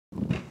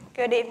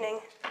Good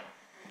evening.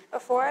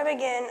 Before I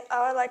begin,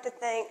 I would like to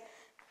thank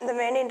the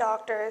many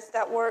doctors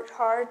that worked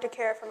hard to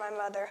care for my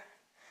mother.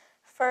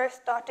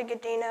 First, Dr.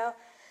 Godino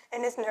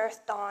and his nurse,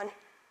 Dawn,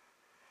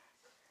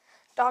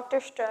 Dr.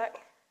 Streck,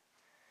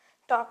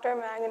 Dr.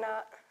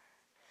 Maginot,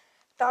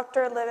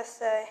 Dr.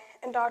 Livesey,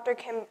 and Dr.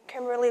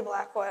 Kimberly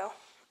Blackwell,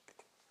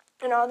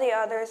 and all the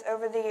others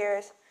over the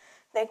years.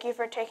 Thank you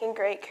for taking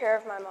great care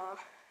of my mom.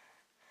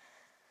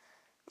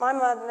 My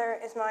mother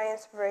is my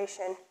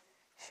inspiration.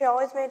 She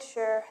always made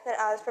sure that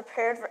I was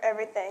prepared for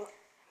everything,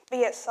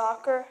 be it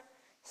soccer,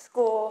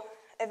 school,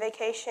 a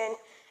vacation,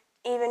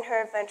 even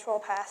her eventual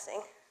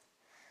passing.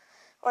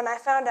 When I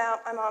found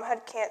out my mom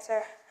had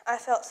cancer, I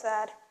felt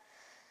sad.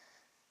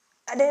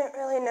 I didn't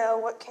really know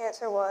what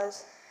cancer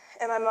was,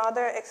 and my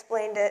mother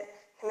explained it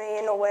to me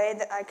in a way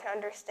that I could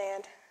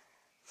understand.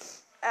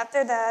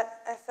 After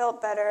that, I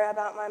felt better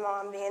about my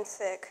mom being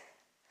sick.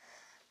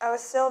 I was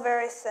still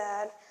very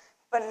sad,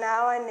 but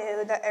now I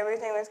knew that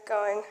everything was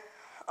going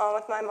on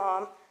with my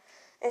mom,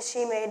 and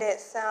she made it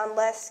sound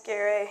less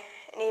scary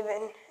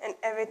and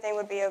everything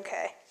would be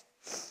okay.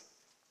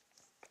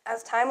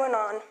 As time went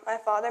on, my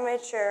father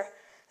made sure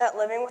that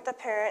living with a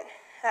parent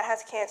that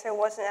has cancer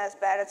wasn't as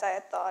bad as I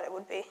had thought it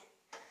would be.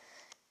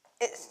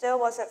 It still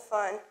wasn't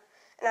fun,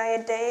 and I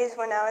had days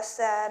when I was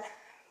sad,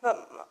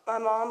 but my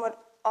mom would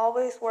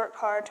always work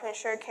hard to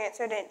ensure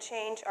cancer didn't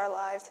change our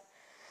lives.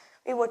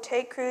 We would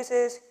take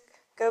cruises,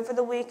 go for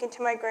the weekend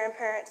to my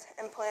grandparents,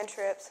 and plan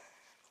trips.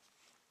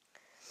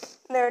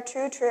 There are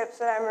 2 trips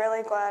that I'm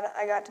really glad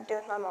I got to do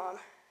with my mom.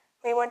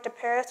 We went to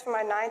Paris for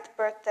my 9th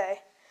birthday.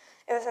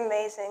 It was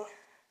amazing.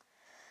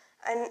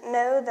 I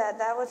know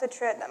that was a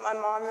trip that my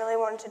mom really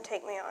wanted to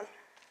take me on.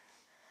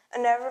 I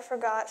never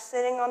forgot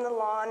sitting on the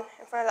lawn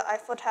in front of the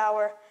Eiffel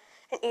Tower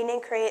and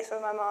eating crepes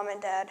with my mom and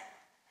dad.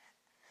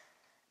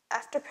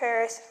 After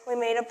Paris, we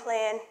made a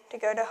plan to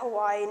go to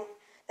Hawaii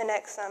the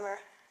next summer.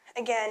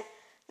 Again,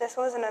 this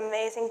was an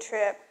amazing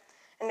trip,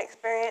 an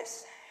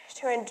experience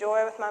to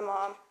enjoy with my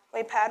mom.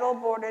 We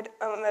paddleboarded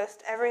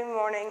almost every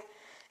morning,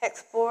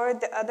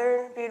 explored the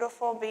other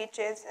beautiful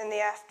beaches in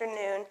the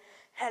afternoon,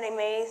 had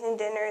amazing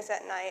dinners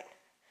at night.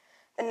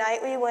 The night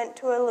we went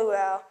to a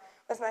luau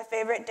was my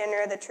favorite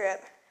dinner of the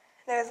trip.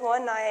 There was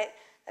one night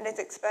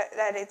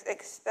that is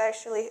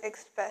especially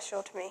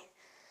special to me.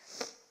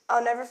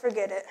 I'll never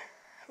forget it.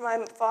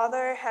 My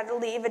father had to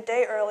leave a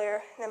day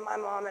earlier than my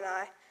mom and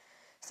I,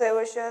 so it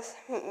was just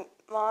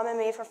Mom and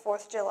me for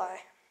 4th of July.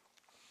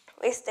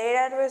 We stayed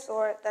at a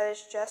resort that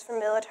is just for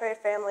military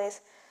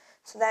families,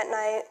 so that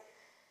night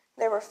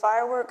there were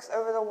fireworks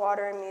over the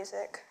water and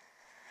music.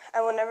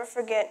 I will never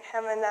forget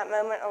having that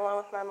moment alone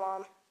with my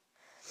mom.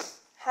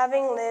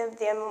 Having lived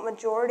the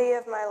majority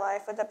of my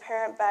life with a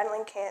parent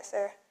battling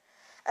cancer,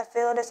 I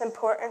feel it is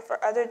important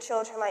for other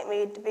children like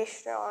me to be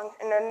strong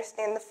and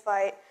understand the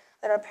fight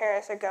that our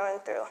parents are going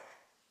through.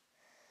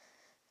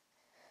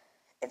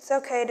 It's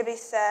okay to be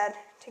sad,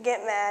 to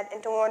get mad,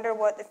 and to wonder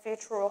what the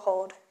future will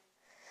hold.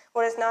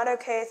 What is not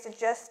okay is to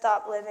just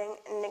stop living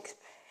and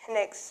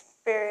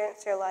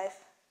experience your life.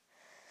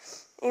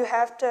 You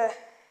have to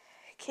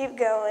keep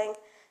going,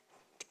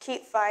 to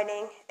keep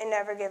fighting, and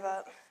never give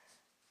up.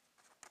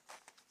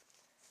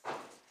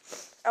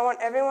 I want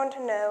everyone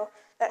to know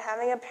that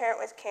having a parent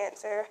with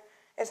cancer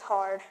is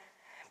hard,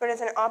 but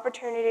it's an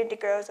opportunity to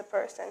grow as a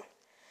person.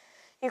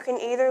 You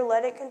can either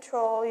let it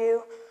control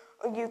you,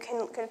 or you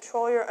can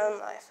control your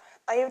own life.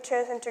 I have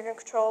chosen to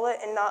control it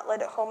and not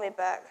let it hold me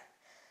back.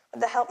 With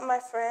the help of my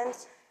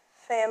friends,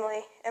 family,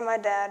 and my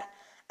dad,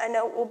 I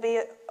know it will be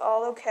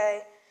all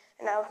okay,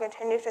 and I will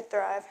continue to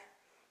thrive.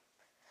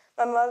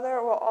 My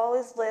mother will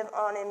always live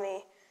on in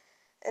me,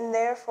 and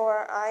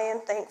therefore I am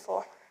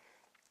thankful.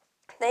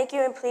 Thank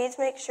you, and please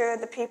make sure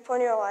the people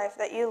in your life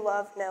that you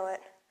love know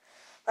it.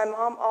 My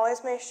mom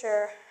always made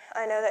sure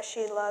I know that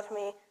she loved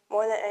me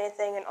more than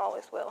anything and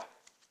always will.